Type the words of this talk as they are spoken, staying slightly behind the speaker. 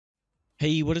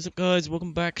Hey, what is up guys?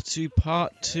 Welcome back to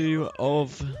part 2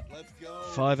 of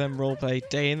FiveM Roleplay,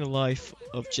 Day in the Life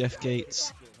of Jeff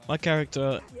Gates. My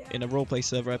character in a roleplay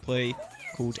server I play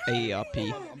called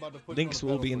AERP. Links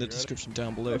will all be in the description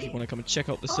down below if you want to come and check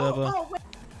out the server.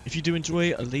 If you do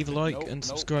enjoy, leave a like and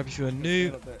subscribe if you are new.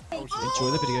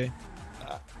 Enjoy the video.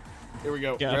 Here we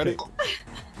go. Get ready?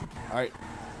 Alright.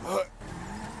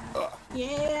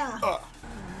 Yeah.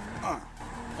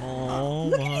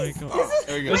 Oh my god.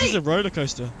 There you go. This is a roller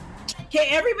coaster. Okay,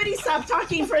 everybody stop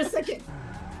talking for a second.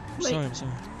 Wait. I'm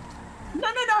sorry. No,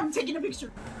 I'm taking a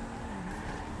picture.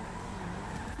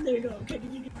 There you go. Okay.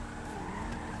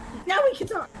 Now we can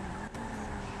talk.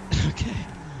 Okay.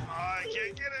 I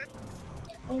can't get it.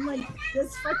 Oh my,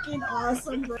 that's fucking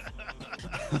awesome, bro.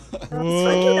 That's fucking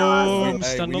Whoa, awesome. I'm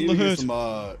standing on the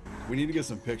hood. We need to get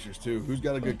some pictures too. Who's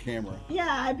got a good camera?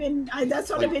 Yeah, that's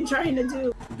what I've been trying to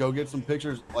do. Go get some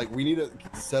pictures. Like, we need to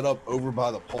set up over by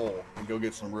the pole and go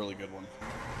get some really good ones.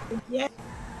 Yeah.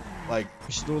 Like,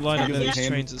 We should all line up in these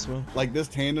trains as well. like this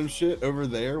tandem shit over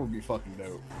there would be fucking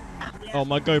dope. Oh,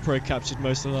 my GoPro captured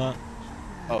most of that.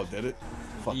 Oh, did it?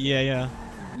 Fuck Yeah.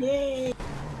 Yay.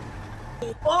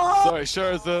 Oh! Sorry,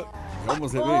 sure is it. You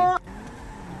almost hit me.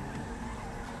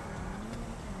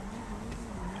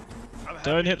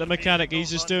 Don't hit the mechanic,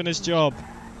 he's just doing his job.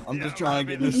 I'm just trying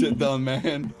to get this shit done,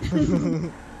 man.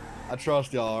 I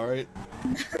trust y'all, alright?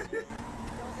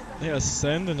 They are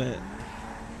sending it.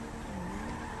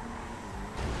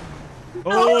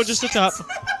 Oh, just a tap.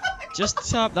 Just a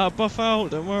tap, that'll buff out,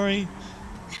 don't worry.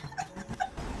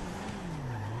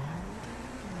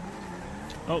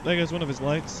 Oh, there goes one of his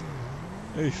lights.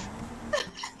 Oof.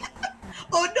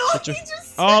 Oh no, he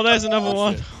just Oh, there's another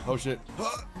one. Oh shit.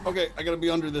 Okay, I gotta be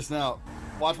under this now.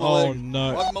 Watch my Oh legs.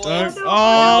 no. Watch my legs. Don't.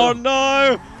 Oh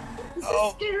no. This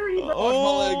is scary, bro. Watch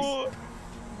my legs.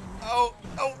 Oh,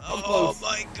 I'm Oh close.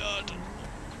 my god.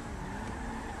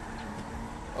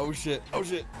 Oh shit.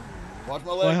 Watch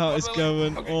my legs. My heart watch is my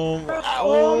going. legs. Okay.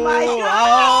 Oh my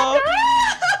god.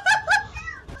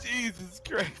 Jesus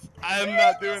Christ. I am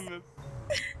not doing this.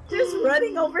 Just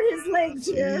running over his legs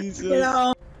here. Jesus. You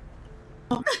know.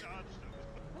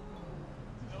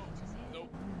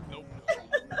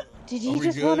 Did Are you we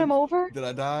just good? run him over? Did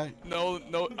I die? No,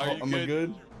 are you Am I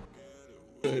good?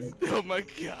 Good. Oh my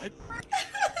god.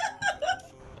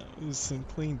 That was some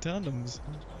clean tandems.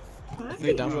 I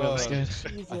Lay down for me, I'm Uh, scared.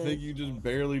 I think you just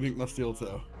barely nicked my steel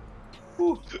toe.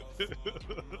 Whew.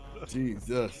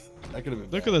 Jesus. That could have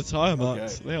been Look bad. at the tire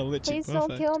marks. Okay. They are literally Please don't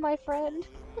perfect. kill my friend.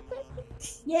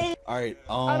 Yeah. Alright,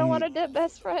 I don't want a dead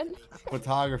best friend.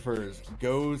 photographers,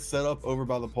 go set up over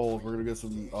by the poles. We're gonna get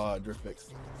some drift pics.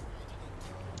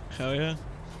 Hell yeah.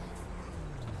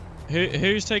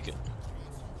 Who's taking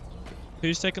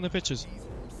the pictures?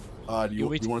 Do you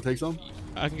want to take some?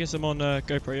 I can get some on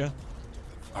GoPro, yeah.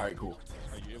 Alright, cool.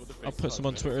 I'll put some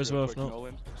on Twitter as well if not.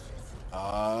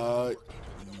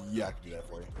 Yeah, I can do that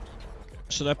for you.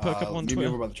 Should I put a couple on meet me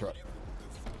over Twitter? by the truck.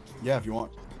 Yeah, if you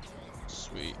want.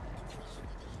 Sweet.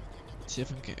 See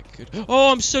if I can get a good.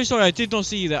 Oh, I'm so sorry. I did not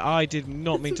see you there. I did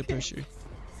not mean to push you.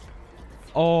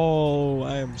 Oh,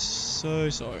 I am so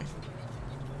sorry.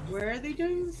 Where are they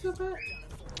doing this stuff at?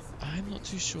 I'm not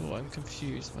too sure. I'm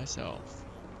confused myself.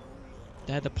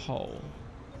 They're the pole.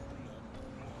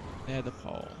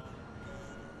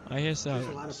 I hear sounds.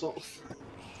 There's a lot of souls.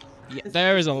 Yeah,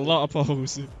 there is a lot of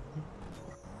poles.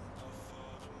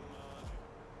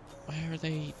 Where are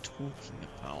they talking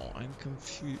about? I'm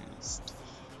confused.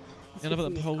 Gonna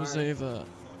put the poles over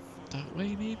that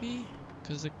way, maybe?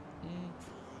 Because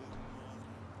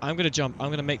I'm gonna jump. I'm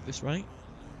gonna make this right.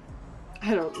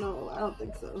 I don't know. I don't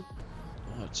think so.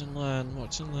 Watch and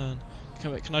learn.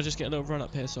 Can I just get a little run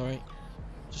up here? Sorry.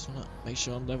 Just wanna make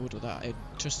sure I'm leveled with that,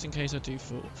 just in case I do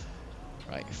fall.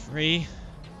 Right, 3,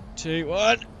 2,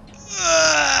 1.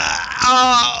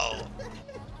 Ow!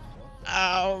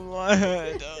 Ow, my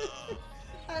head.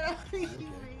 I don't think you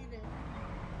made it.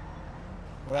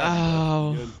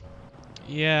 Ow. Good.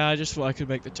 Yeah, I just thought I could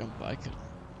make the jump, but I could.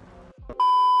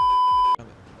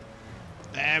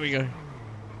 There we go.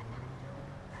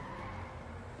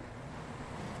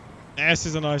 This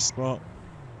is a nice spot.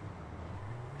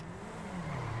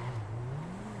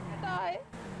 Die.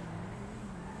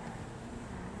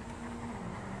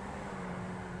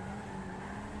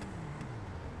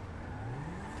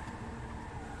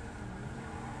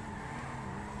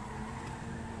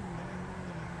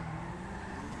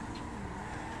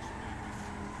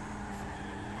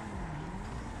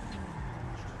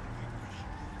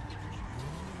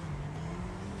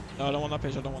 No, I don't want that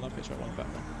picture. I want it back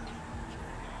now.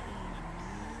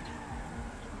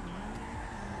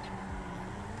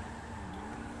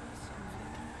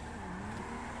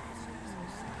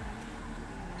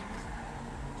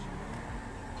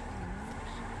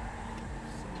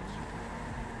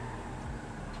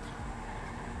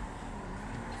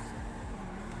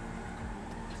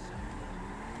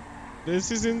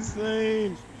 This is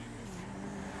insane.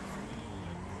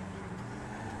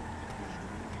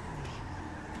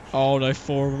 Oh no,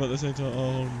 4 of them at the same time.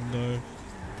 Oh no.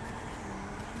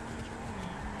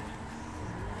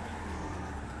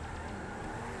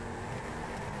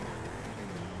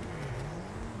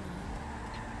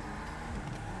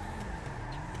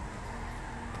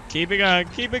 Keep it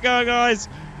going, guys.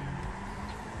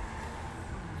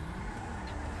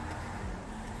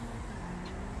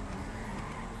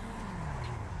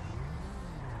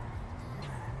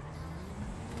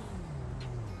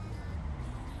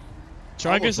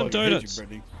 Try and get some donuts.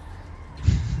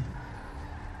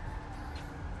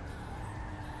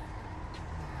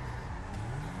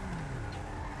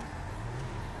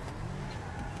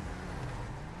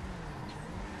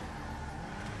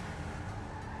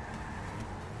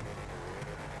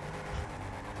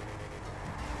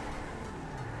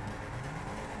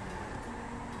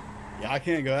 Yeah, I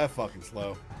can't go that fucking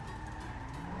slow.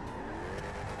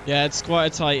 Yeah, it's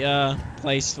quite a tight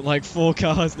place for like 4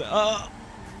 cars. Oh,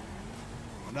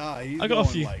 Nah, he's I got going a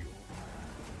few. like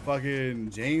fucking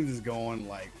James is going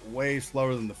like way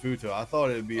slower than the Futo. I thought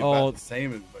it'd be about the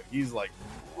same, but he's like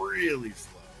really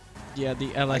slow. Yeah, the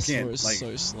LS4 is like-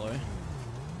 so slow.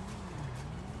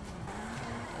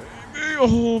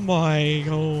 Oh my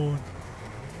god.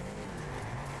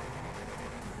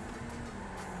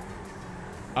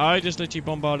 I just literally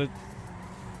bombarded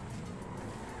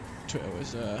Twitter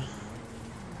was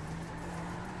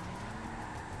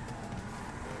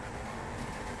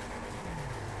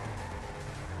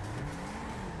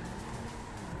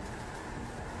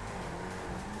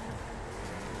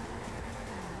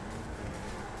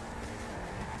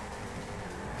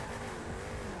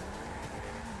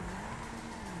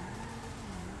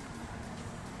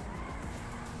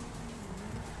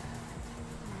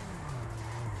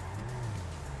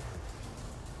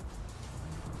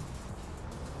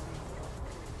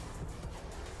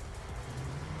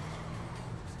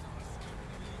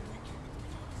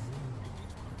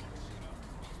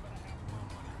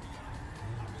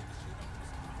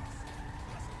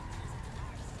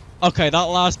okay, that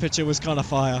last picture was kind of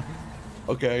fire.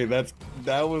 Okay, that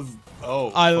was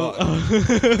oh. I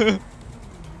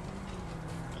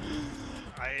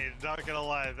I'm not gonna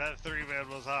lie, that 3-man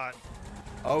was hot.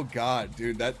 Oh god,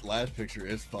 dude, that last picture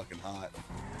is fucking hot.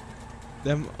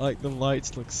 them like the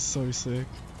lights look so sick.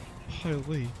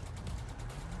 Holy.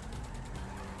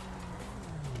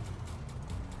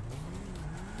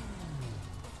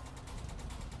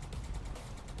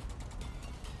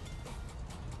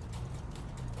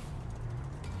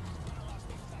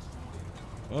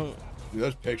 Oh, Dude,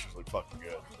 those pictures look fucking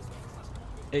good.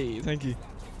 hey, thank you.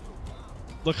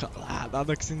 Look at that. That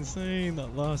looks insane.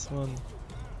 That last one.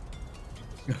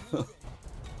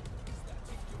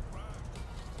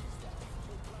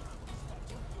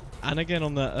 And again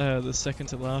on the second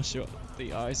to last shot,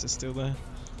 the eyes are still there.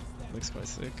 Looks quite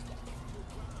sick.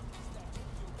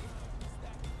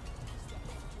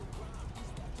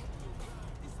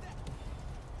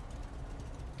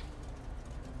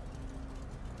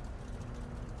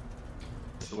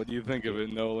 So what do you think of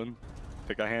it, Nolan?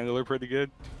 Think I handle her pretty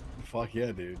good? Fuck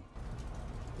yeah, dude.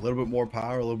 A little bit more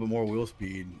power, a little bit more wheel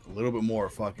speed, a little bit more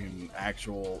fucking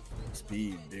actual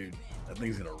speed, dude. That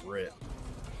thing's gonna rip.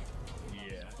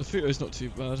 Yeah. The Futo's not too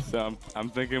bad. So I'm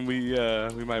thinking we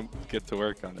might get to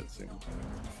work on it soon.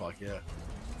 Fuck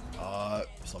yeah.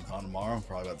 Sometime tomorrow,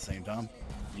 probably about the same time.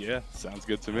 Yeah, sounds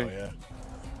good to me. Oh yeah.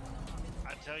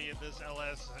 I tell you, this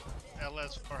LS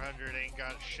 400 ain't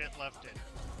got shit left in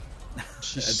it.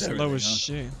 She's That's slow everything, as huh?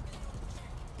 shit.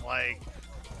 Like,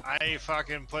 I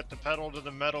fucking put the pedal to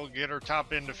the metal, get her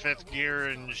top into 5th gear,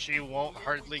 and she won't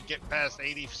hardly get past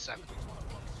 87.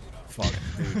 Fuck,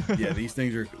 dude. Yeah, these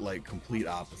things are like complete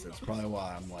opposites. Probably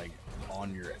why I'm like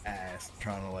on your ass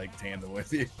trying to like tandem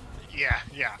with you. Yeah,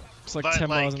 yeah. It's like But 10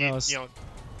 miles an it- hour. you know,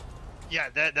 yeah,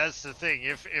 that's the thing.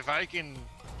 If I can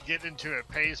get into a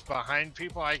pace behind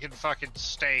people, I can fucking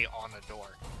stay on a door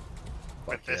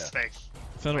with Fuck this yeah. thing.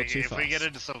 Fell Like, not too if fast. we get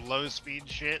into some low speed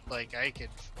shit, like I could,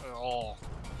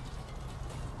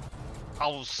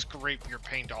 I'll scrape your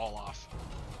paint all off.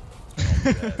 Don't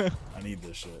do that. I need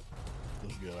this shit.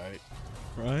 This is good, alright?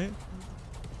 Right?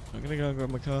 I'm gonna go and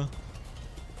grab my car.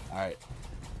 Alright.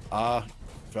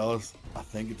 Fellas, I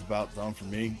think it's about done for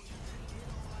me.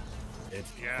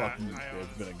 It's Yeah, fucking, I,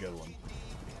 it's been a good one.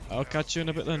 I'll catch you in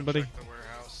a bit then, Go buddy. check the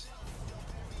warehouse.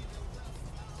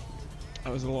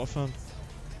 That was a lot of fun.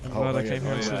 I'm Oh, glad I yeah, came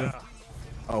here oh, instead yeah. of...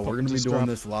 Oh, we're gonna be Just doing drop-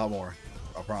 this a lot more.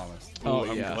 I promise. Oh,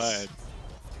 I'm yes. glad.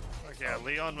 Like, yeah,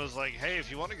 Leon was like, "Hey, if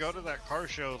you want to go to that car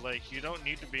show, like, you don't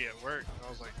need to be at work." And I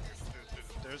was like,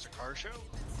 "There's a car show?"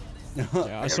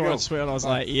 Yeah, I saw it on Twitter and I was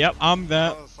like, yep, I'm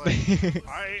there. I was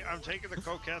like, I'm taking the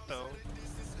coquette though.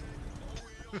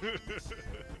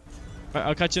 Right,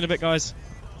 I'll catch you in a bit, guys.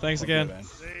 Thanks Okay, again. man.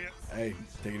 See ya. Hey,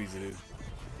 take it easy, dude.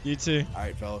 You too. All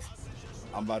right, fellas.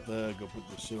 I'm about to go put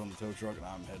this shit on the tow truck and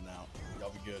I'm heading out.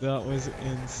 Y'all be good. That was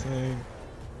insane.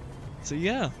 So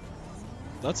yeah,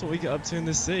 that's what we get up to in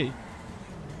this sea.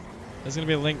 There's going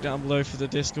to be a link down below for the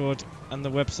Discord and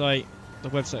the website. The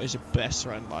website is your best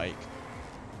friend, like.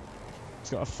 It's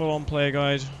got a full-on player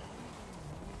guide.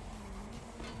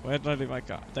 Where did I leave my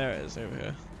car? There it is, over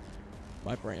here.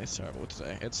 My brain is terrible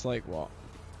today. It's like what?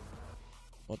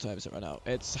 What time is it right now?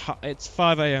 It's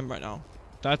 5 AM right now.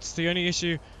 That's the only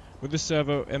issue with the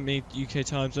server in the UK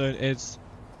time zone. It's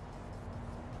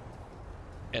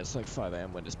like 5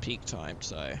 AM when it's peak time,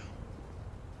 so.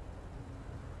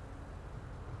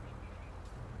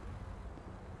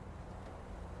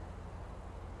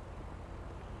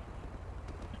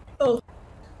 Oh.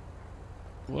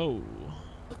 Whoa.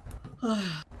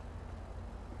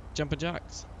 Jumping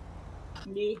jacks.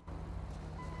 Me.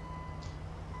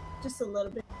 Just a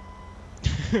little bit.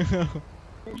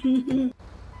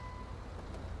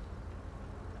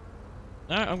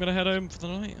 Alright, I'm gonna head home for the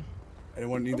night.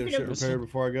 Anyone need their Okay, shit listen. repaired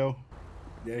before I go?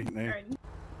 Yay, nay. Alright.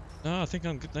 No, I think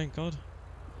I'm good, thank God.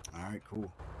 All right,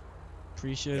 cool.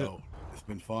 Appreciate it. Yo, it's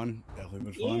been fun.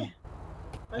 Definitely been fun. Yeah.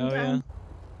 Fun Oh yeah. time.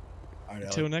 All right,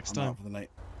 Until Ellie, next I'm out time. for the night.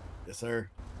 Yes, sir.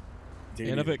 Take See you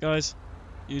it in a easy. bit, guys.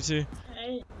 You too.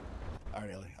 Alright. All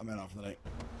right, Ellie. I'm out for the night.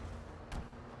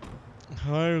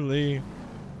 Holy.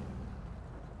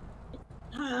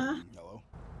 Huh? Hello.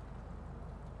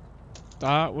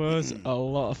 That was a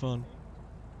lot of fun.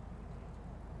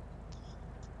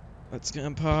 Let's get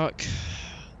in park.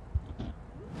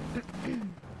 There you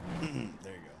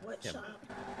go. What Yep. shop?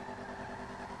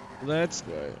 Let's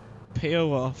go.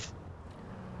 Peel off.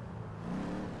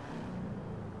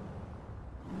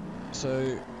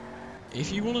 So,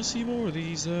 if you want to see more of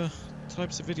these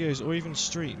types of videos or even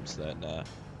streams, then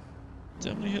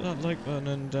definitely hit that like button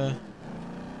and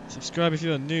subscribe if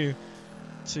you're new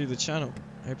to the channel.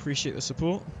 I appreciate the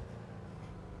support.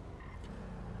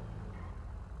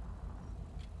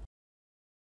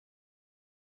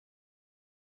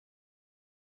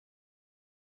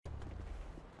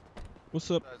 What's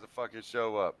up? Guys to fucking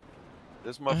show up.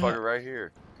 This motherfucker right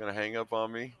here gonna hang up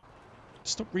on me.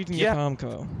 Stop reading your palm,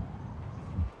 Kyle.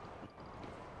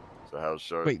 So how's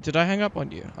short? Wait, did I hang up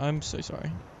on you? I'm so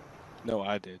sorry. No,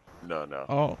 I did. No, no.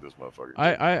 Oh. This motherfucker.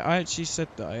 I actually said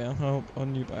that I am hung up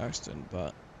on you by accident,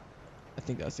 but I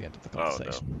think that's the end of the Oh, no.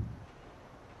 conversation.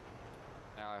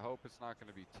 Now I hope it's not going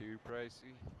to be too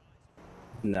pricey.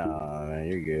 Nah, man,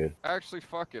 you're good. Actually,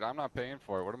 fuck it. I'm not paying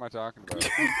for it. What am I talking about? Go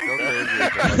crazy.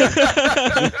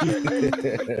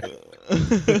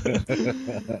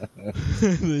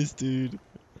 This dude.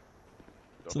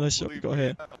 It's a nice shop you got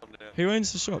here. Who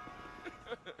owns the shop?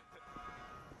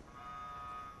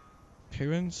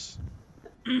 Who owns?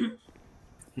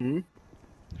 Hmm?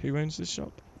 Who owns this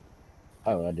shop?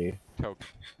 Oh, I do. Token.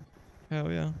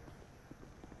 Hell yeah.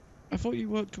 I thought you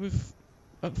worked with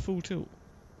at Full Tilt.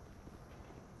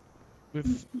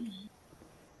 With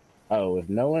Oh, with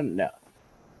no one? No.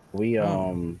 We,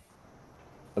 Oh.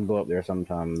 I go up there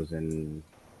sometimes and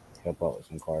help out with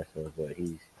some car stuff, but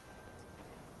he's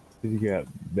got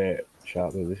that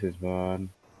shop, so this is fun.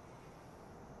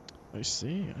 I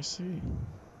see. Nice little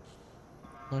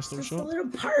Just a shop. little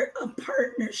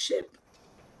partnership.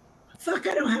 Fuck,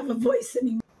 I don't have a voice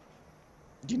anymore.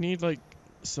 Do you need like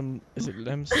some? Is it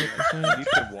lemon or something? Need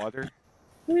some water?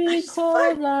 I just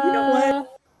fuck- you know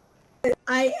what?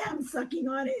 I am sucking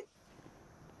on it.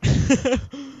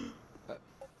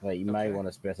 Like, you might want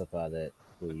to specify that,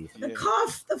 please. The Yeah.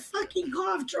 cough, the fucking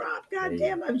cough drop. God There you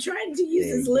damn, I'm trying to use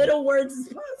there as you little words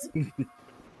as possible.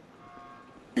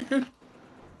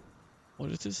 What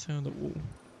does this sound at all?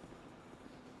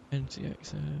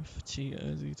 NTXF,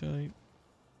 cheater, Z-type.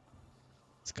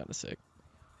 It's kind of sick.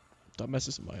 That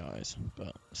messes with my eyes,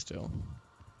 but still.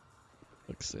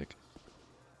 Looks sick.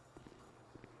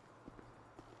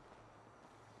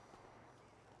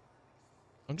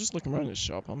 I'm just looking around this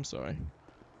shop, I'm sorry.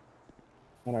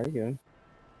 What are you doing?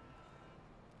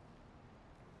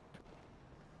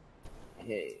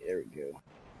 Hey, there we go.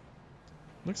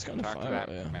 Looks kind of Talk to fire out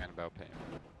that there. man about payment.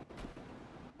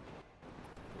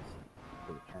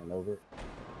 Put it turned over.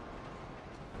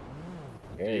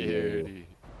 There you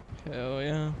go. Hell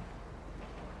yeah.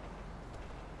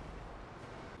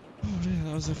 Oh dear,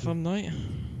 that was a fun night.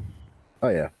 Oh,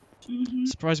 yeah.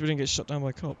 Surprised we didn't get shot down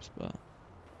by cops, but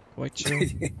quite chill.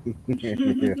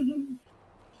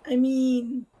 I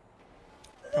mean,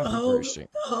 Up on Grove Street.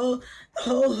 The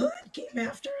whole hood came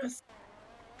after us.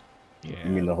 Yeah.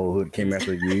 You mean the whole hood came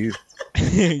after you?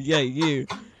 Yeah, you.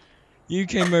 You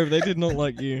came over. They did not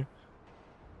like you.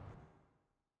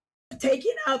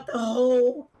 Taking out the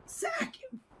whole sack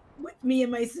with me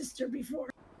and my sister before.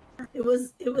 It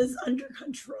was under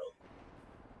control.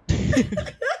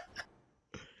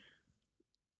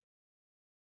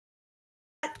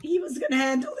 He was gonna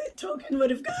handle it. Token would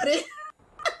have got it.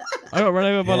 I got run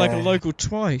over by like a local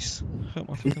twice. Hurt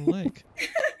my fucking leg.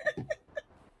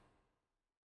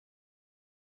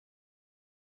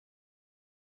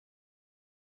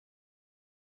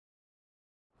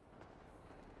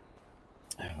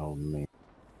 Oh man.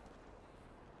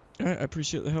 Alright, I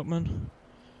appreciate the help, man.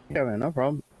 Yeah, man, no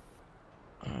problem.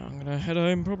 I'm gonna head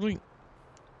home probably.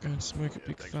 Go and smoke a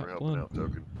big Thanks for fat helping blunt. out,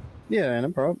 Token. Yeah, man, no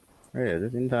problem. Yeah,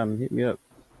 just anytime, hit me up.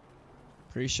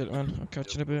 Appreciate it, man. I'll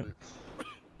catch you in a bit.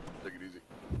 Take it easy.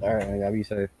 All right, man, y'all be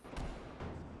safe.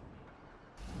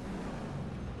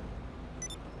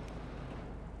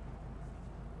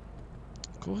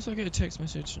 Of course, I get a text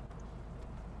message.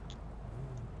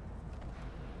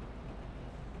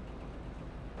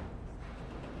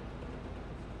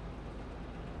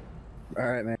 All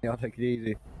right, man, y'all take it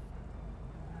easy.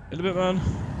 In a bit, man.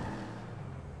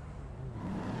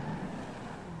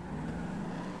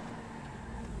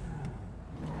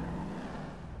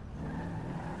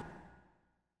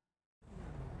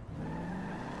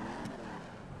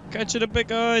 Catch you in a bit,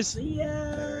 guys. See ya.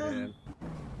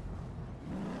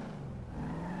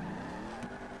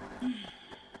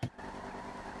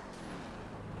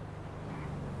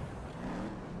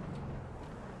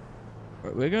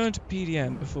 Right, we're going to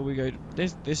PDM before we go.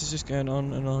 This is just going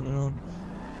on and on and on.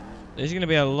 This is going to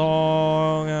be a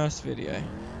long ass video.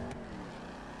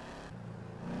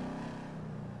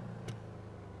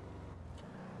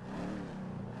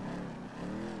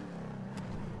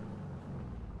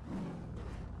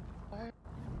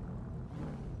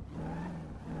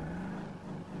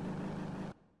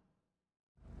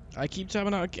 I keep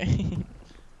tapping out again.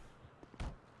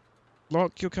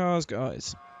 Lock your cars,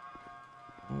 guys.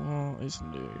 What is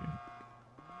new?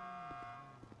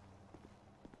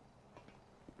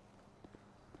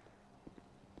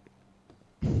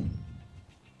 I'm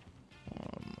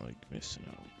like missing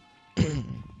out.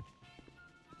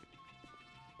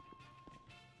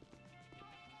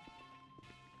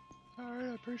 Alright,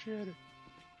 I appreciate it.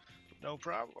 No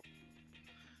problem.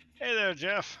 Hey there,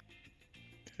 Jeff.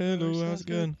 Hello, how's it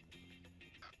going?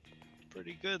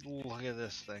 Pretty good. Look at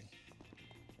this thing.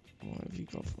 What have you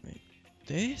got for me?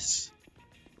 This?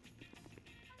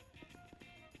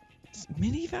 It's a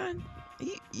minivan?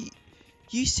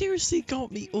 You seriously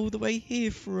got me all the way here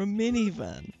for a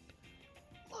minivan?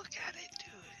 Look at it,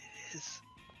 dude. It is.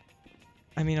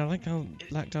 I mean, I like how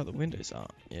blacked out the windows are.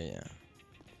 Yeah.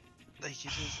 Like,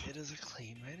 it is a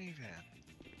clean minivan.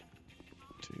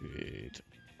 Dude.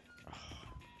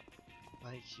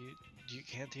 Like, you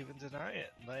can't even deny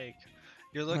it. Like,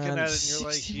 you're looking Man, at it and you're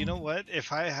like, you 61. know what?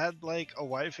 If I had, like, a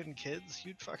wife and kids,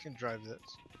 you'd fucking drive this.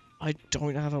 I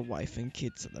don't have a wife and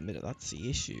kids at the minute, that's the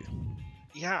issue.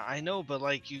 Yeah, I know, but,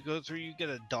 like, you go through, you get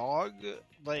a dog.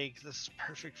 Like, this is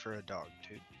perfect for a dog,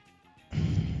 dude.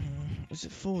 Is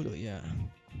it 4 door? Yeah.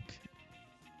 Okay.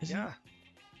 Is Yeah. it?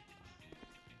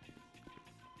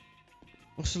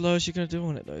 What's the lowest you're gonna do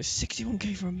on it though?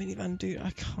 61k for a minivan, dude.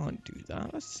 I can't do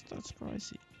that. That's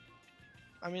pricey.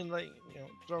 I mean, like,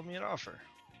 throw me an offer.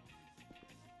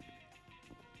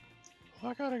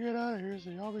 Well, I gotta get out of here,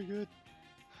 so y'all be good.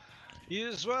 You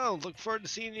as well. Look forward to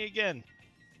seeing you again.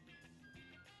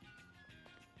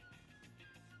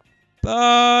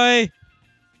 Bye.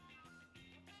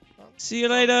 See you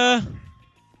later.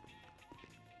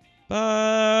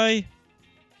 Bye.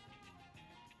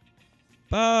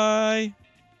 Bye.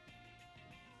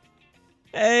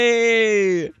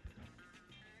 Hey.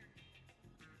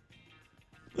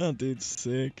 That dude's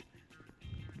sick.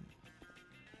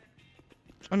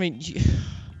 I mean,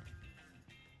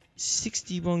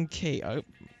 61k,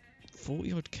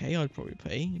 40 odd k I'd probably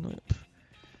pay. Like,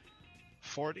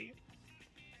 40?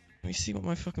 let me see what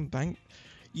my fucking bank.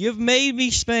 You've made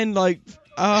me spend like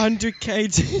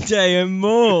 100k today and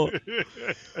more.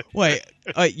 Wait,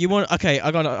 you want? Okay,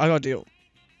 I got a deal.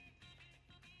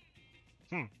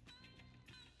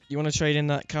 You want to trade in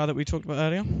that car that we talked about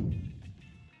earlier?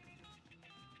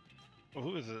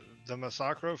 Who is it? The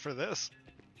Masacro for this?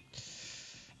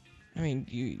 I mean,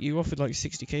 you offered like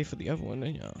 60k for the other one,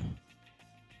 didn't you?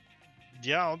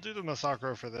 Yeah, I'll do the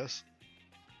Masacro for this.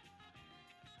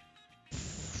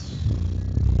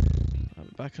 I'll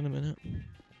be back in a minute.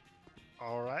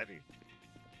 Alrighty.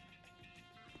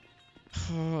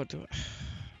 Oh, do I?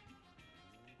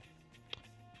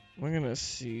 We're gonna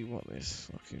see what this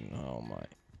fucking... Oh my...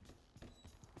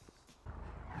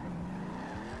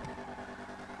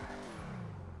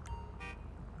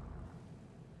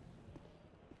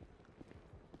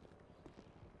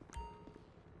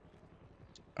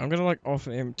 I'm gonna like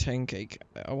offer him 10k.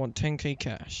 I want 10k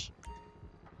cash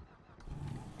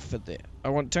for this. I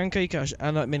want 10k cash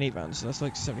and that minivan, so that's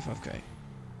like 75k.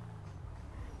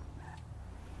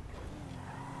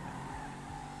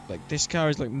 Like this car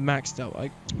is like maxed out.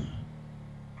 Like,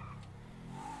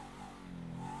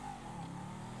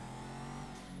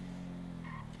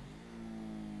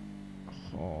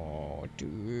 oh,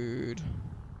 dude.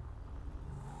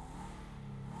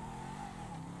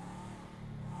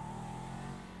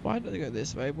 Why did I go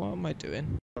this way? What am I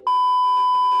doing?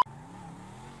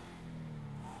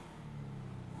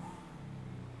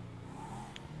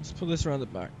 Let's pull this around the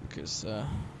back because I'm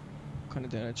kind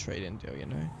of doing a trade-in deal, you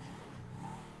know.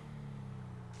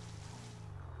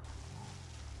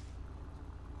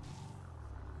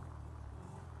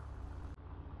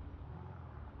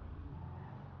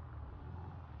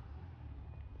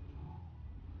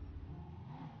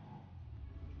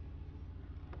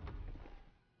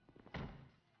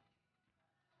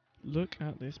 Look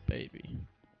at this baby.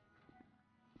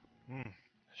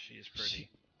 She's pretty.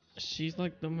 She's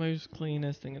like the most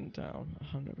cleanest thing in town,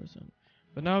 100%.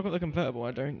 But now I've got the convertible,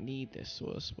 I don't need this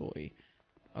sort of sporty.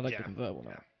 I like the convertible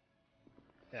now.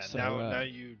 Yeah, So, now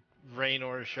you rain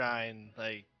or shine,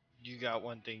 like you got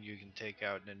one thing you can take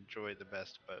out and enjoy the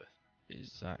best of both.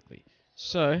 Exactly.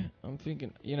 So, I'm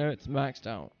thinking, you know, it's maxed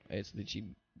out. It's literally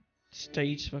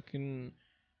stage fucking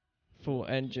full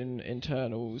engine,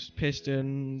 internals,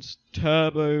 pistons,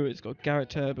 turbo, it's got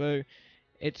Garrett turbo.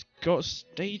 It's got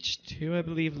stage 2, I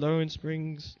believe, lower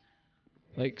springs.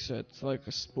 Like, so it's like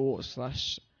a sport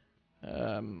slash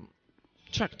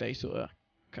track day sort of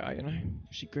car, you know.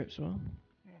 She grips well.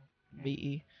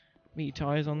 Meaty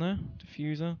tyres on there.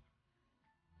 Diffuser.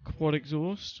 Quad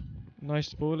exhaust. Nice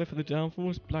spoiler for the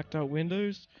downforce. Blacked out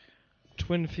windows.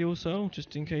 Twin fuel cell,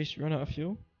 just in case you run out of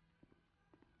fuel.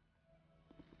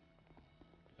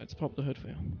 Let's pop the hood for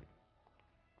you.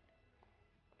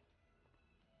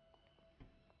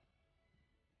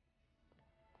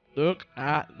 Look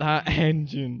at that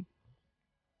engine.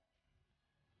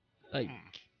 Like,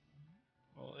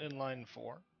 Well, inline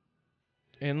 4.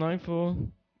 inline 4,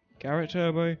 Garrett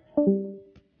turbo,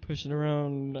 pushing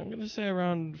around, I'm gonna say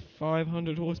around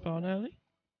 500 horsepower nearly.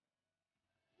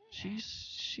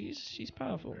 She's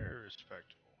powerful. Very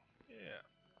respectable. Yeah.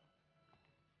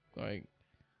 Like,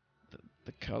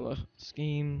 the color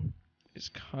scheme is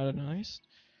kind of nice.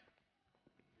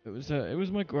 It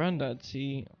was my granddad.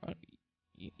 See,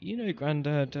 you know,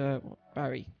 granddad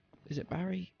Barry. Is it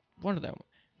Barry? One of them.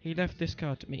 He left this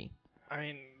car to me. I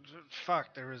mean,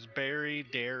 fuck, there was Barry,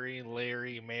 Derry,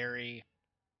 Larry, Mary.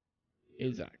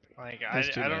 Exactly. Like, There's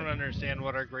I too don't many. understand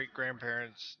what our great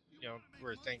grandparents, you know,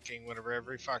 were thinking whenever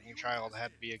every fucking child had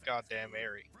to be a goddamn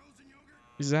Mary.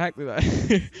 Exactly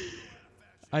that.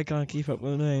 I can't keep up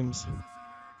with the names.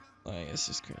 Like, it's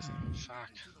just crazy.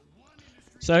 Fuck.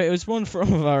 So it was one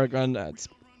from our granddads,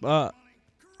 but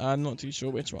I'm not too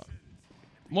sure which one.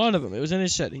 One of them, it was in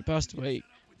his shed. He passed away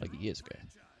like years ago.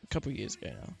 A couple of years ago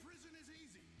now.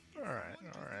 Alright,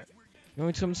 alright. You want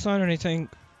me to come sign or anything?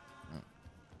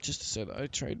 Just to say that I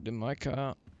traded in my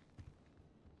car.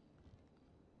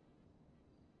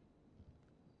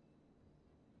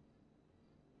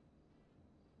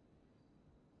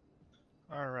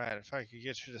 Alright, if I could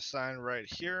get you to sign right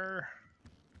here,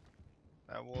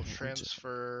 that will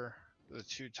transfer the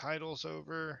 2 titles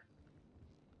over.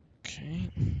 Okay.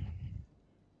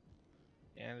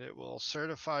 And it will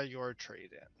certify your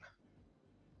trade-in.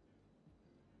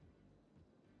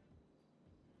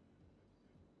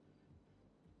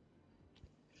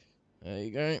 There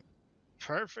you go.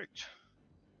 Perfect.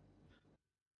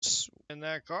 In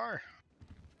that car.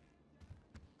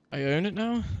 I own it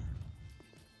now?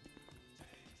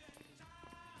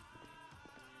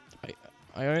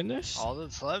 I own this? All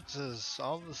that's left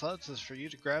is for you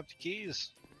to grab the keys.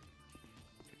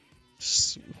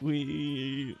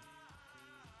 Sweet.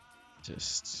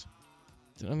 Just...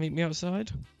 Did I meet me outside?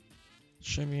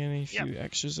 Show me any few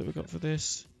extras that we got for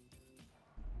this.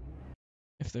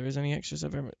 If there is any extras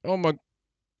I've ever... Oh my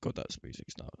god, that's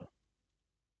music's not.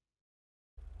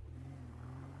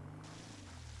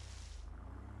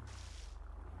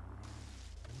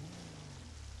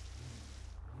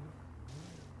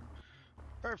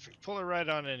 Perfect. Pull it right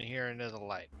on in here into the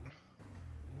light.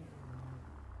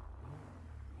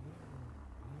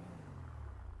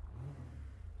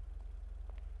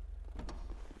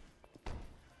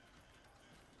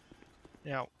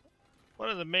 Now, One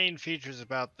of the main features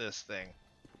about this thing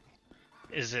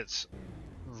is its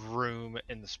room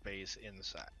and the space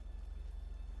inside.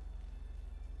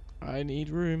 I need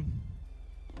room.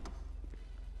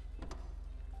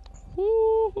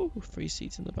 Woo! 3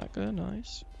 seats in the back there,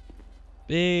 nice.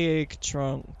 Big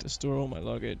trunk to store all my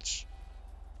luggage.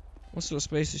 What sort of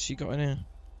space has she got in here?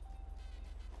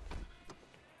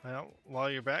 Well, while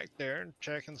you're back there,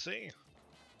 check and see.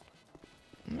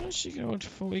 She can hold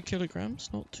 40 kilograms.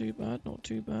 Not too bad, not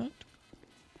too bad.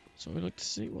 So we'd like to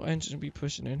see what engine we'll be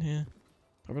pushing in here.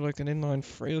 Probably like an inline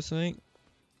 3 or something.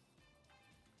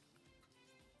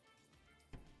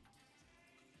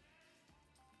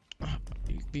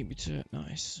 You beat me to it,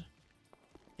 nice.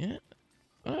 Yeah.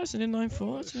 Oh, that's an inline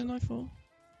 4, that's an inline 4.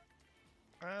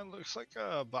 Looks like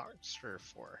a Boxster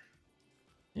 4.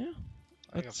 Yeah.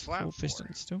 Like That's a flat 4 4.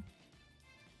 pistons still.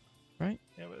 Right?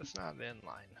 Yeah, but it's not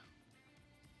inline.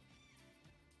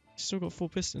 Still got 4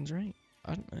 pistons, right?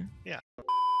 I don't know. Yeah.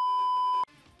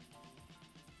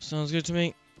 Sounds good to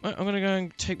me. Right, I'm gonna go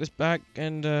and take this back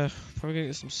and probably gonna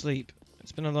get some sleep.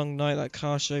 It's been a long night. That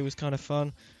car show was kind of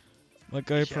fun. My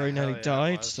GoPro Yeah, nearly hell yeah, it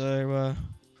died, was. so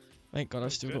thank God I've Oh,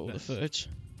 still got all the goodness. footage.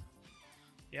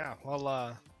 Yeah,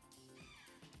 well,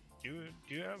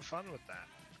 you have fun with that.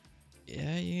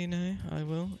 Yeah, you know, I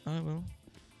will.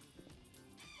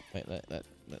 Wait,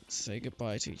 let's say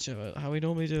goodbye to each other. How we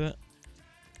normally do it.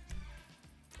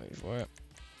 Wait for it.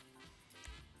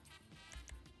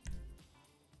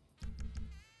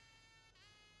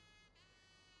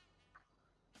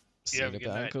 See have a you good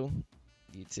later, night. Uncle.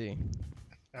 You too.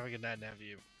 Have a good night,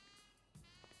 nephew.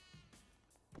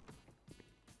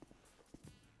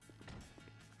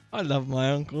 I love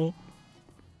my uncle.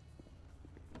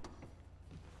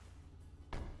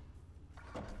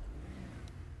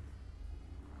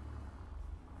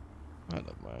 I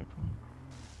love my uncle.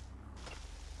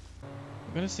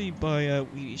 I'm gonna see by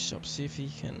Wheaties shop, see if he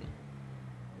can.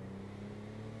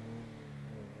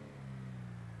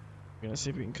 I'm gonna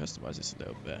see if we can customize this a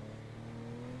little bit.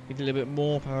 Need a little bit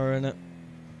more power in it.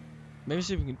 Maybe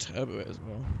see if we can turbo it as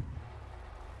well.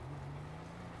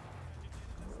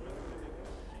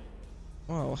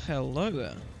 Oh, hello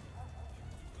there.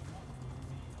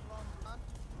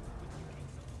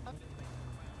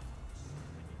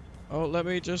 Oh, let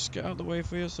me just get out of the way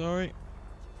for you, sorry.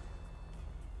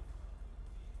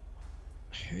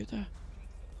 Who the?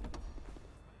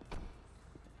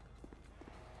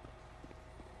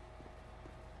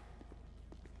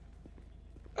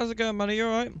 How's it going, buddy? You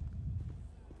alright?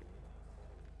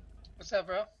 What's up,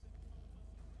 bro?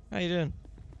 How you doing?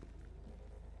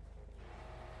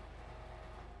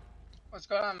 What's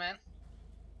going on, man?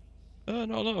 Not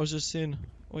a lot. I was just seeing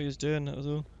what he was doing, that was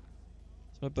all.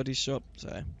 It's my buddy's shop,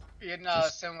 so. You're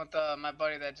Just- sitting with my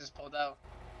buddy that just pulled out.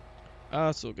 Ah,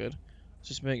 that's all good.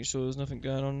 Just making sure there's nothing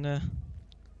going on there.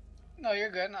 No,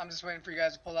 you're good. I'm just waiting for you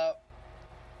guys to pull out.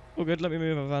 All good, let me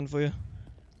move my van for you.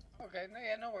 Okay, no,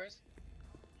 yeah, no worries.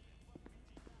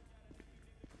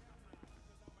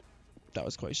 That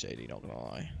was quite shady, not gonna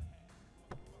lie.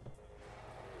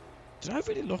 Did I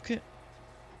really lock it?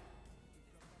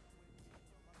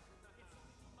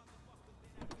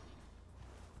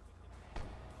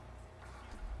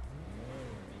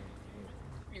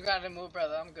 You gotta move,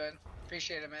 brother. I'm good.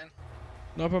 Appreciate it, man.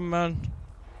 No problem, man.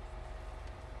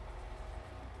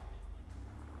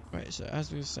 Right, so as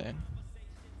we were saying.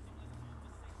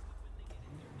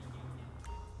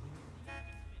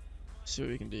 See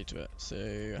what we can do to it.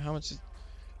 So, how much is...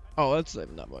 Oh, that's not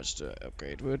even that much to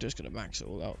upgrade. We're just gonna max it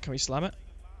all out. Can we slam it?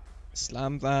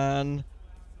 Slam van.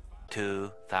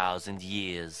 2,000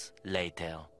 years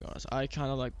later. To be honest, I kind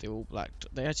of like the all black.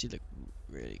 They actually look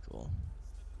really cool.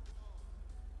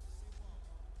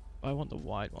 I want the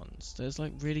white ones. There's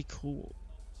like really cool.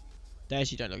 They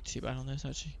actually don't look too bad on this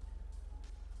actually.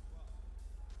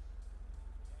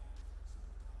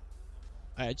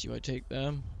 I actually might take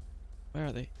them. Where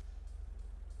are they?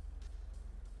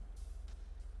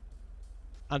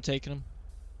 I'm taking them.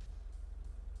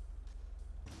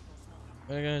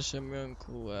 I'm gonna show my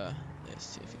uncle this,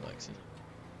 see if he likes it.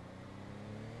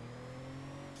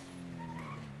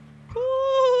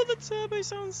 Ooh, the turbo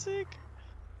sounds sick.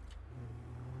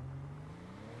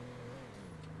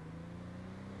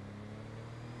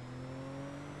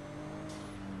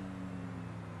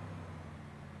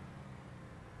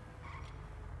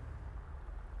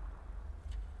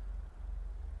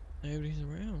 Nobody's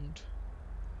around.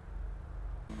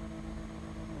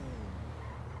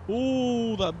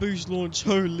 Oh, that boost launch,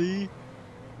 holy.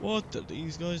 What are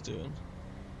these guys doing?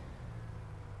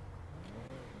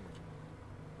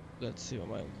 Let's see what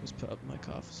my uncle's put up in my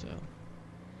car for sale.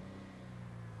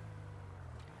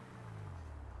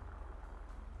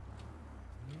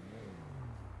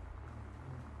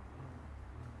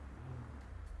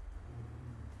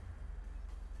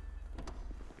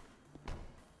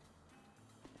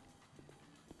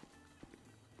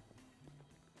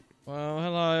 Well,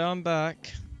 hello, I'm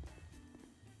back.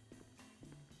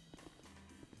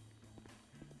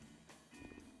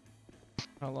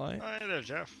 Hello. Hi there,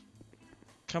 Jeff.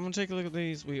 Come and take a look at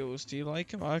these wheels. Do you like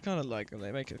them? I kind of like them.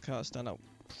 They make the car stand out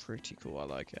pretty cool. I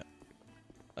like it.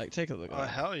 Like, take a look at Oh, them.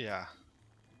 hell yeah.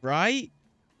 Right?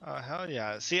 Oh, hell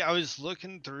yeah. See, I was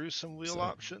looking through some wheel So-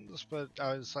 options, but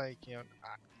I was like,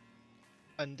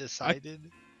 undecided.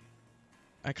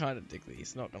 I kind of dig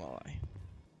these, not gonna lie.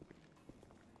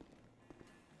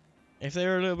 If they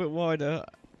were a little bit wider,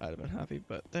 I'd have been happy,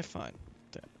 but they're fine.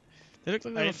 They look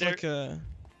like they're off like a...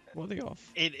 What are they off?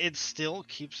 It still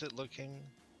keeps it looking,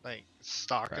 like,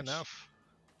 stock Fresh. enough.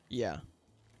 Yeah.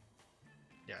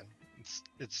 Yeah,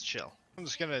 it's chill. I'm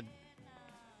just gonna,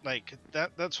 like,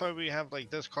 that's why we have, like,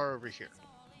 this car over here.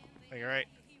 Like, right?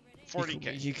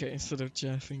 40K. UK instead of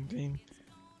Jeffing Beam.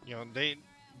 You know,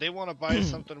 they want to buy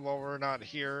something while we're not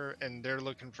here, and they're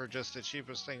looking for just the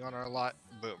cheapest thing on our lot.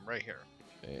 Boom, right here.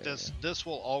 Yeah. This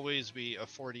will always be a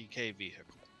 40K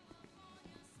vehicle.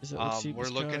 Is that the cheapest we're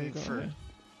car looking you got for here?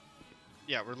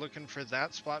 Yeah, we're looking for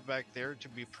that spot back there to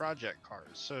be project cars.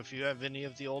 So if you have any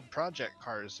of the old project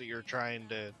cars that you're trying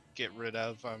to get rid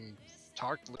of,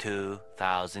 talk to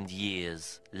 2,000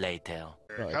 years later.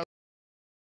 Right.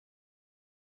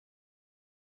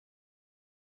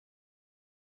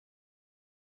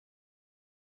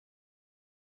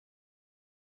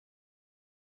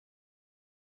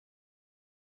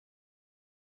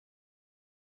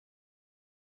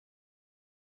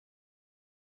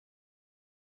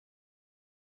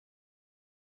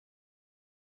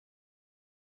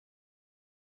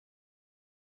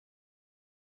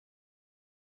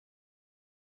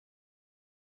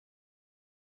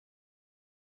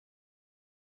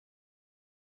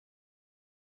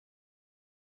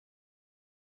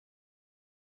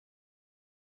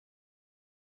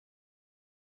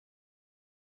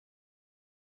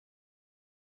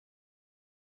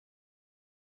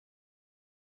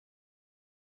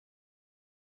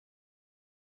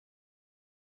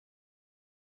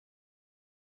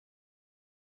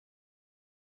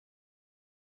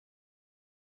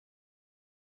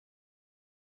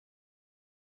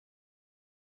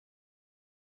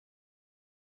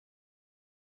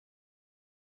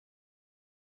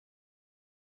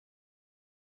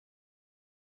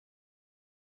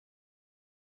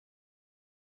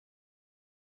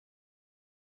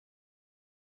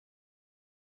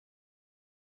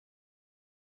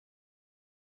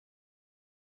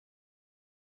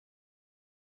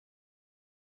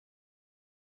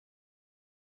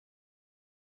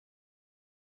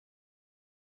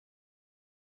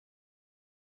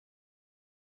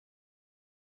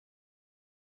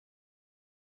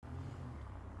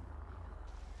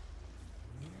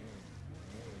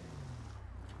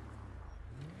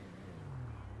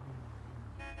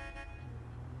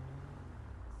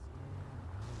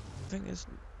 I think it's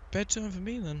bedtime for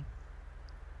me then.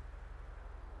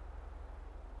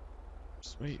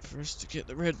 Just wait for us to get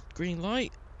the red green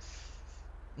light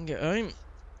and get home.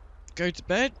 Go to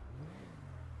bed.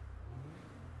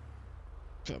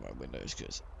 Close my windows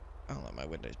because I don't like my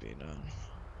windows being down.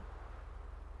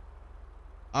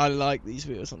 I like these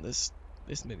wheels on this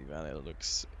minivan. It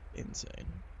looks insane.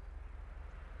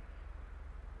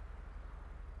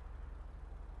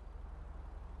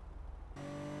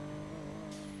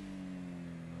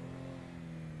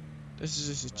 This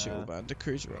is just a chill man to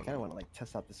cruise around. I kind of want to like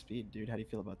test out the speed, dude. How do you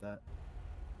feel about that?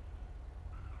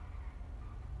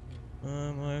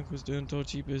 My uncle's doing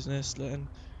dodgy business, letting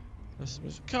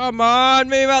customers. Come on,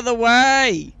 move out the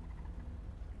way!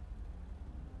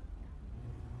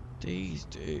 These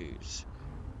dudes.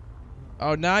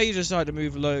 Oh, now you decide to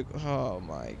move local. Oh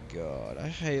my god, I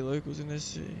hate locals in this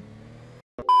city.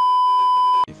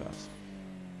 Too fast.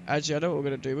 Actually, I know what we're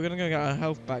gonna do. We're gonna go get our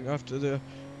health back after the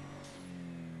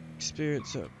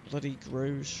experience at bloody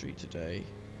Grove Street today.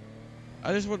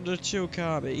 I just wanted a chill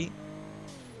carby.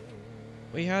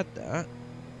 We had that,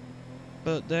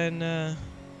 but then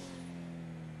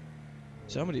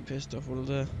somebody pissed off all of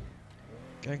the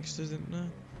gangsters, didn't they?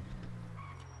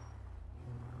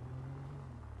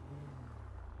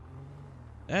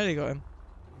 There you got him.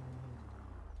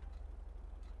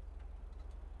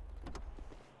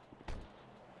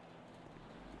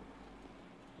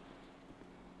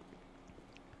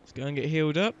 Let's go and get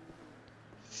healed up.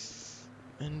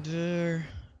 And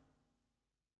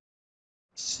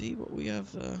see what we have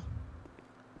to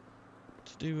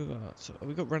do with that. So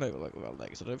we got run over like with our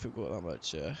legs. I don't think we've got that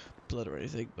much blood or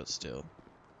anything, but still.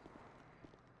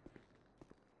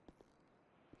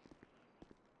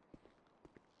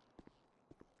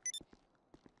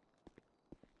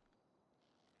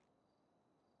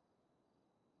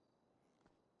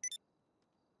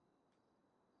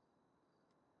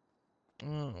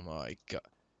 Oh my god.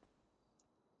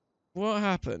 What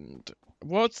happened?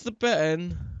 What's the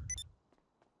betting?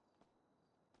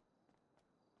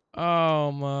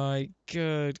 Oh my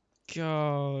good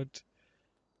god.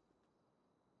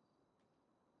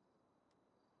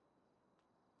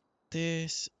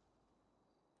 This.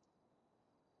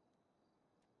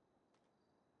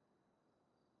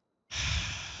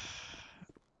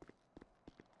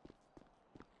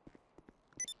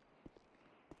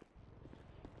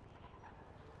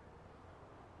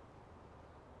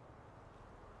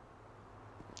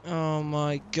 Oh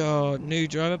my god. New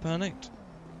driver panicked.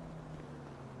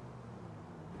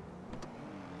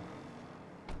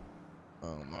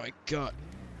 Oh my god.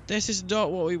 This is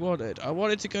not what we wanted. I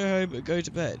wanted to go home and go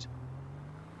to bed.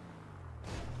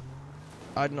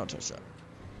 I'd not touch that.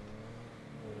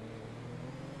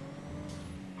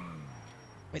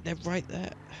 Wait, they're right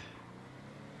there.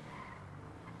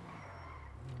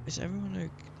 Is everyone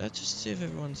okay? Let's just see if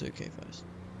everyone's okay first.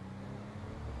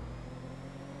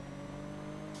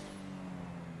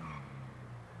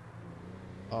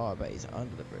 Oh, I bet he's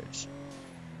under the bridge.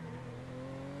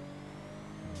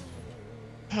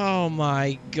 Oh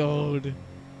my god.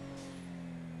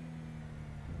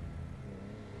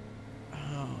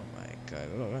 Oh my god,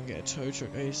 we're not gonna get a tow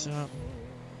truck ASAP.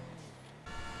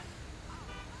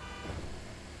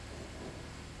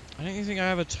 I don't even think I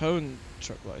have a tow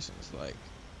truck license, like.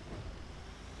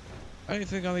 I don't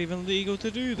think I'm even legal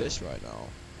to do this right now.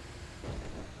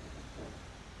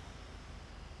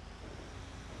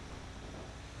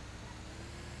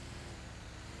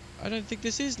 I don't think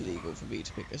this is legal for me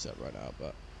to pick this up right now,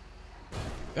 but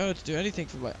I would do anything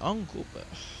for my uncle, but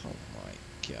oh my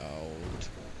god.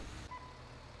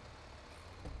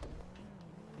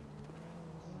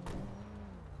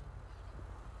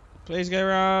 Please go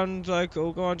around, like,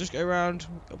 oh, go on, just go around.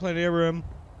 Got plenty of room.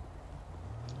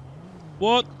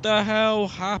 What the hell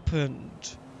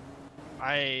happened?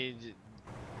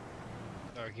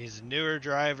 Look, he's a newer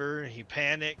driver. He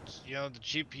panicked. You know, the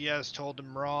GPS told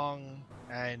him wrong,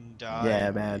 and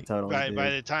Yeah, man, totally. by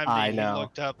the time that he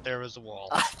looked up, there was a wall.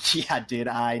 Yeah, dude,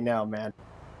 I know, man.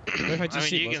 I mean,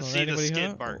 you can see the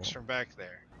skid marks from back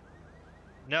there.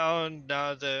 No,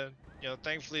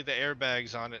 thankfully the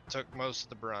airbags on it took most of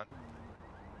the brunt.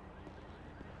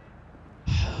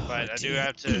 But I do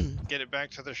have to get it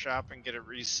back to the shop and get it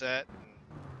reset,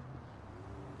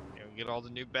 and get all the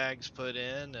new bags put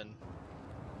in, and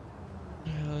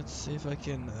yeah, let's see if I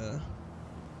can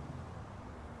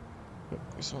put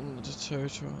this on the tow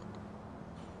truck.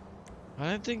 I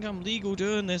don't think I'm legal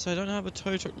doing this. I don't have a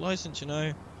tow truck license, you know.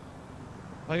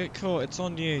 If I get caught, it's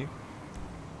on you.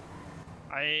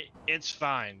 it's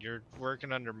fine. You're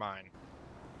working under mine.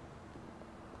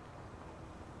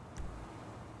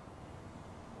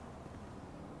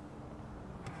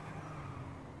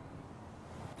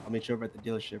 I'll meet you over at the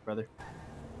dealership, brother.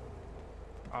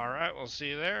 All right, we'll see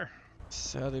you there.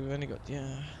 Sadly, we've only got oh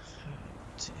dear.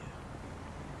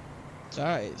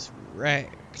 That is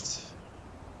wrecked.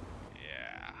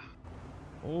 Yeah.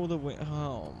 All the way.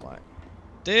 Oh my.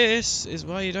 This is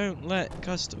why you don't let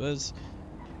customers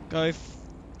go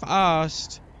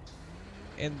fast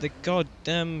in the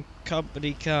goddamn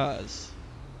company cars.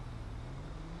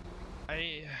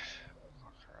 Alright,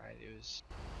 it was.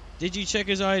 Did you check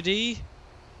his ID?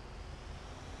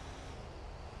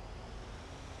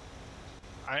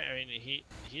 I mean,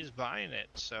 he's buying it,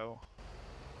 so.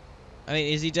 I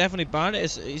mean, is he definitely buying it?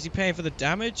 Is he paying for the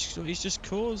damage he's just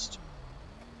caused?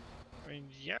 I mean,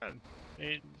 yeah,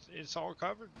 it's all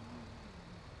covered.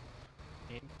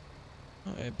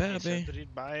 Oh, it better he be. said that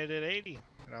he'd buy it at 80,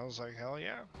 and I was like, hell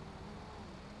yeah.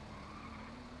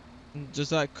 Does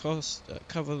that cost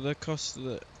cover the cost of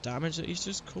the damage that he's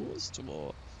just caused,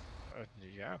 or?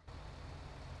 Yeah.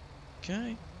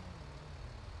 Okay.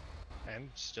 And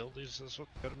still leaves us with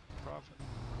a bit of profit.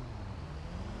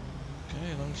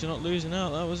 Okay, as long as you're not losing out,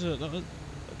 that was the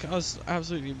car was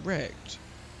absolutely wrecked.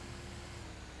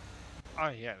 Oh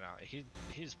yeah, no,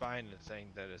 he's buying the thing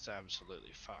that is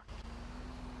absolutely fucked.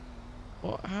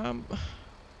 What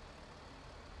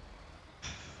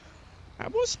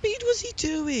at what speed was he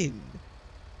doing?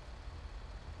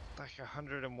 Like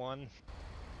 101.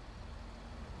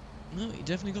 No, he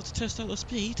definitely got to test out the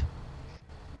speed.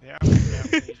 Yeah,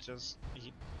 he just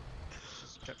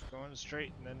kept going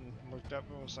straight and then looked up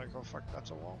and was like, oh fuck, that's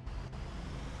a wall.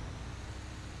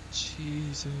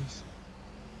 Jesus.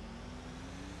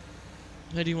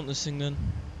 How do you want this thing then?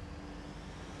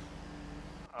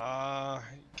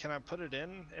 Can I put it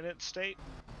in its state?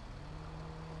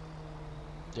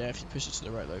 Yeah, if you push it to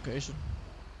the right location.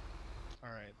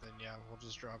 Alright, then yeah, we'll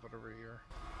just drop it over here.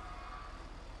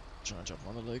 Try and jump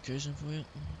on the location for you.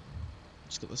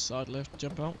 Just got the side left,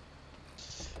 jump out.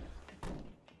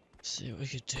 See what we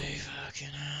could do, fucking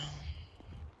hell.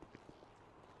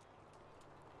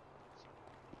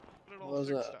 What was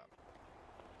that?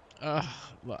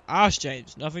 Well, ask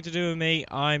James. Nothing to do with me.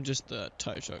 I'm just the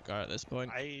tow truck guy at this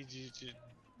point.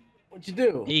 What'd you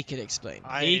do? He can explain.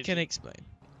 He can explain.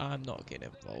 I'm not getting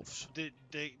involved.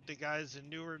 The guy's a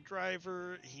newer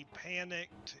driver. He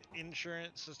panicked.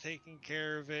 Insurance is taking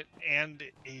care of it, and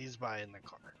he's buying the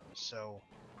car. So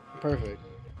Perfect.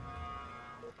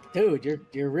 Dude,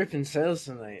 you're ripping sales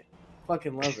tonight.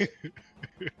 Fucking love it.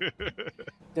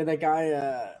 Did that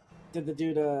guy did the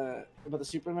dude about the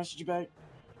super message you back?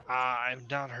 I've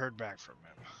not heard back from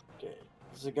him. Okay.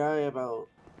 There's a guy about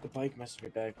the bike messaged me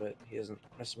back, but he hasn't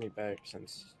messaged me back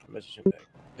since I messaged him back.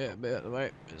 Yeah, but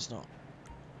wait, it's not.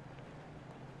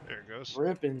 There it goes.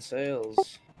 Ripping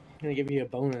sales. I'm gonna give you a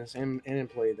bonus and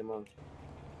employee of the month.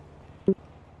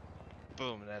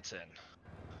 Boom, that's in.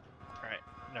 Alright,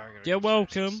 now we're gonna You're go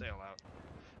search the welcome. sale out.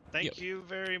 Thank you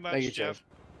very much, Thank you, Jeff.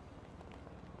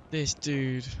 This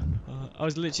dude. I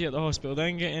was literally at the hospital,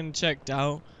 then getting checked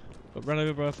out, but run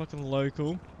over by a fucking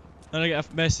local. Then I get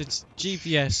a message,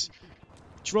 GPS.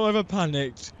 Driver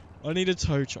panicked. I need a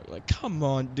tow truck. Like, come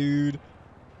on, dude.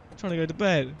 I'm trying to go to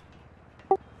bed.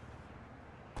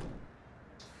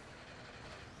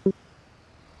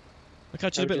 I'll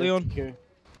catch you in a bit, Leon.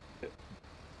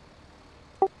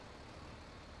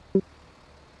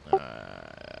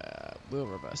 We'll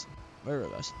reverse. We'll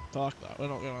reverse. Fuck that. We're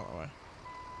not going out that way.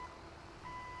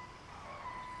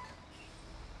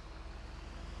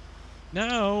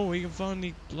 Now we can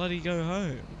finally bloody go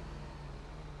home.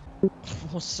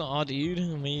 What's up, dude?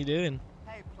 What are you doing?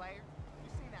 Hey, player. You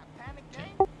seen that panic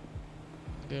game?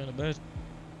 Going to bed.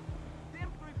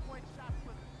 Them 3-point shots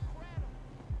was incredible.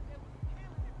 They was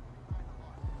killing it from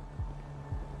behind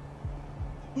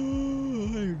the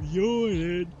arc. I'm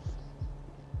yawning.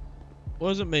 What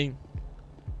does it mean?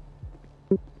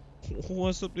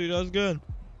 What's up, dude? How's it going?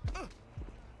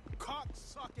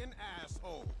 Cock-sucking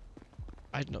asshole.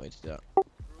 I did not mean to do that.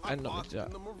 I did not mean to do that.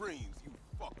 In the Marines, you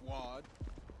fuckwad.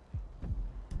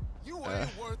 You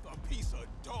ain't worth a piece of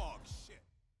dog shit.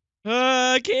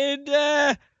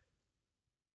 Kinder!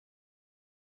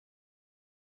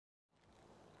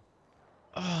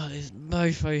 Oh, this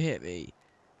mofo hit me.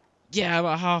 Yeah, I'm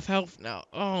at half health now.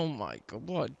 Oh my god,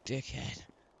 what a dickhead.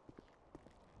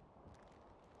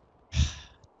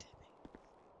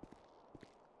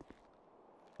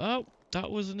 Oh,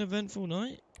 that was an eventful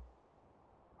night.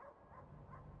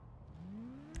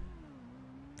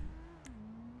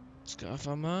 Let's go off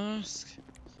our mask.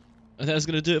 And that's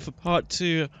going to do it for part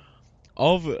 2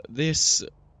 of this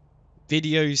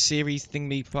video series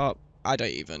thingy part. I don't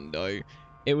even know.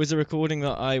 It was a recording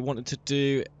that I wanted to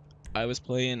do. I was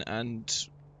playing and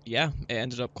yeah, it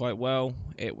ended up quite well.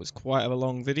 It was quite a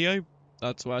long video.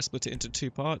 That's why I split it into 2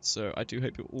 parts. So I do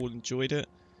hope you all enjoyed it.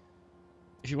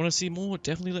 If you want to see more,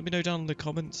 definitely let me know down in the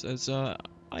comments, as I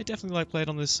definitely like playing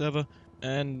on this server,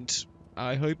 and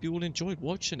I hope you all enjoyed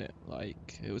watching it.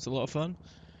 Like, it was a lot of fun.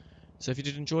 So if you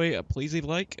did enjoy it, please leave a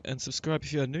like and subscribe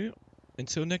if you are new.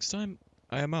 Until next time,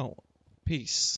 I am out. Peace.